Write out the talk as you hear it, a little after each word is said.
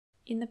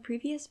In the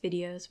previous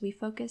videos, we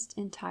focused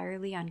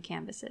entirely on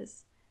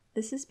canvases.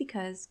 This is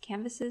because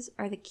canvases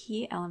are the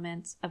key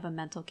elements of a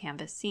mental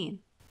canvas scene.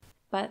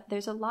 But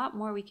there's a lot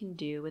more we can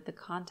do with the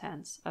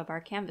contents of our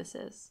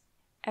canvases.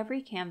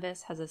 Every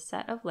canvas has a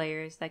set of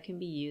layers that can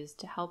be used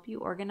to help you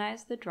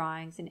organize the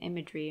drawings and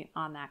imagery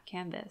on that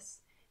canvas.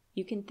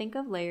 You can think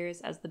of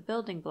layers as the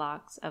building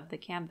blocks of the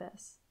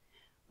canvas.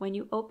 When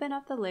you open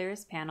up the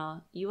Layers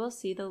panel, you will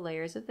see the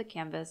layers of the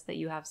canvas that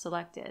you have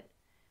selected.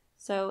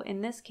 So in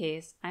this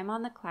case, I'm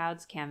on the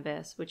Clouds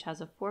canvas, which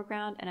has a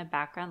foreground and a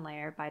background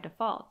layer by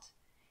default.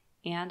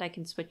 And I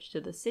can switch to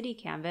the City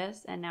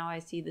canvas, and now I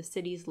see the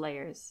city's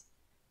layers.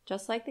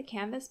 Just like the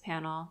Canvas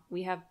panel,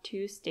 we have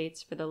two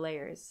states for the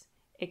layers.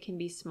 It can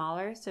be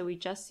smaller, so we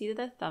just see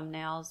the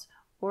thumbnails,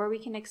 or we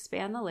can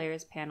expand the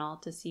Layers panel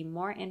to see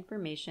more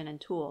information and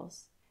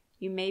tools.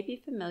 You may be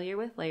familiar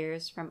with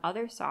layers from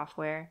other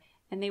software,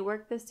 and they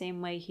work the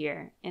same way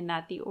here, in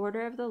that the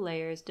order of the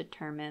layers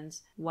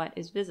determines what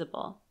is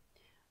visible.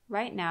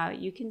 Right now,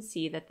 you can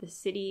see that the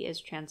city is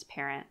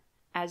transparent.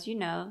 As you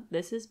know,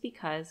 this is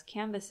because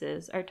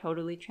canvases are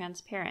totally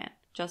transparent,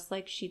 just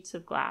like sheets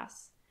of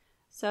glass.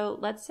 So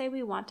let's say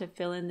we want to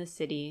fill in the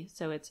city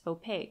so it's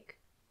opaque.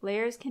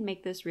 Layers can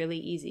make this really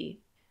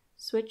easy.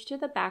 Switch to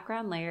the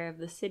background layer of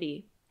the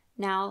city.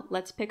 Now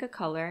let's pick a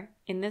color.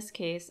 In this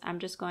case, I'm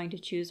just going to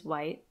choose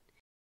white.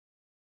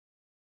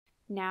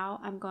 Now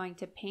I'm going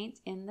to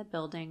paint in the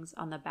buildings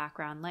on the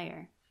background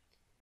layer.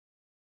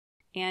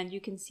 And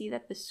you can see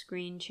that the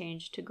screen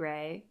changed to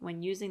gray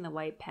when using the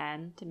white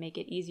pen to make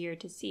it easier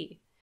to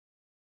see.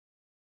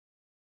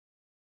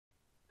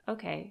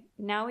 Okay,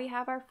 now we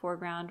have our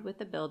foreground with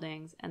the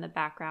buildings and the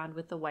background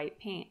with the white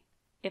paint.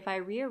 If I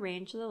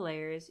rearrange the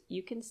layers,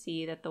 you can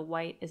see that the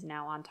white is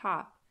now on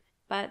top.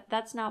 But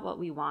that's not what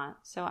we want,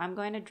 so I'm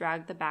going to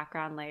drag the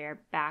background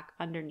layer back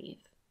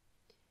underneath.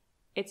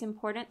 It's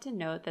important to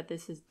note that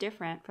this is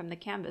different from the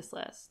canvas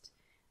list.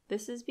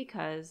 This is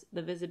because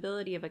the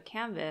visibility of a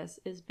canvas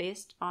is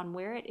based on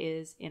where it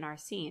is in our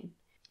scene.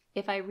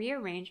 If I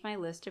rearrange my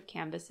list of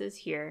canvases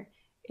here,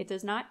 it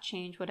does not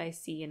change what I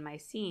see in my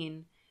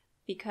scene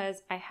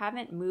because I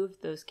haven't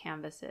moved those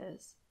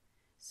canvases.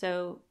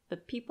 So the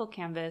people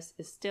canvas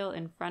is still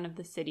in front of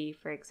the city,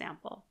 for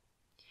example.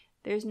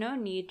 There's no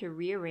need to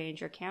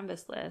rearrange your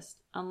canvas list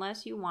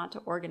unless you want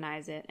to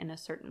organize it in a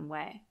certain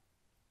way.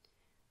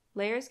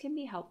 Layers can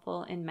be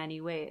helpful in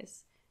many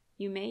ways.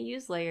 You may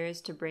use layers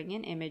to bring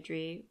in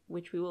imagery,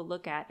 which we will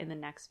look at in the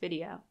next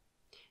video.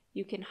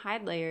 You can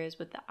hide layers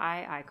with the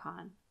eye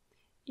icon.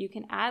 You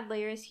can add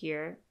layers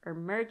here or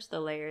merge the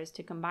layers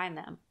to combine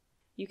them.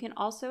 You can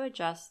also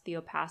adjust the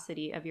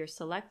opacity of your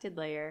selected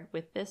layer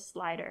with this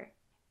slider.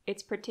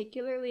 It's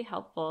particularly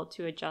helpful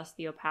to adjust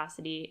the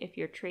opacity if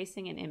you're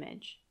tracing an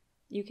image.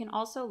 You can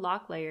also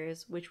lock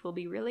layers, which will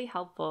be really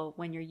helpful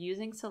when you're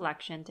using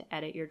selection to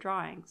edit your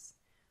drawings.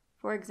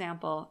 For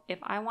example, if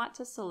I want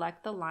to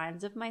select the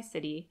lines of my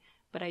city,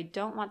 but I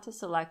don't want to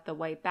select the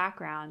white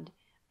background,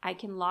 I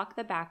can lock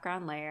the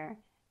background layer,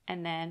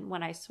 and then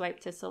when I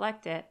swipe to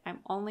select it, I'm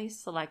only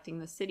selecting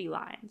the city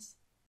lines.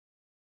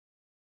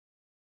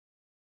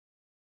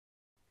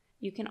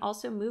 You can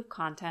also move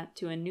content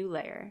to a new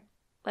layer.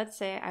 Let's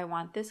say I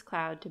want this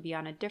cloud to be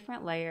on a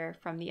different layer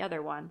from the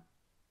other one.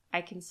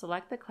 I can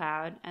select the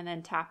cloud and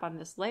then tap on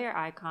this layer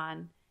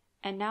icon,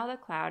 and now the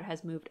cloud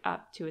has moved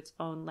up to its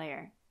own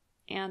layer.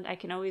 And I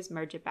can always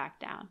merge it back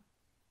down.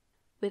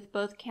 With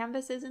both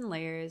canvases and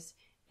layers,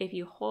 if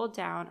you hold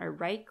down or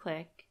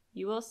right-click,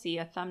 you will see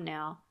a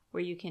thumbnail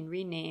where you can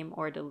rename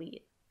or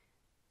delete.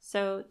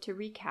 So to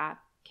recap,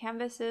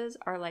 canvases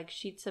are like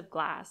sheets of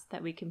glass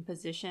that we can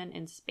position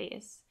in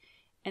space,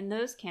 and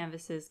those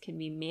canvases can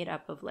be made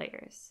up of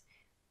layers.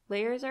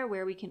 Layers are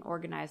where we can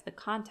organize the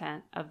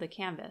content of the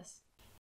canvas.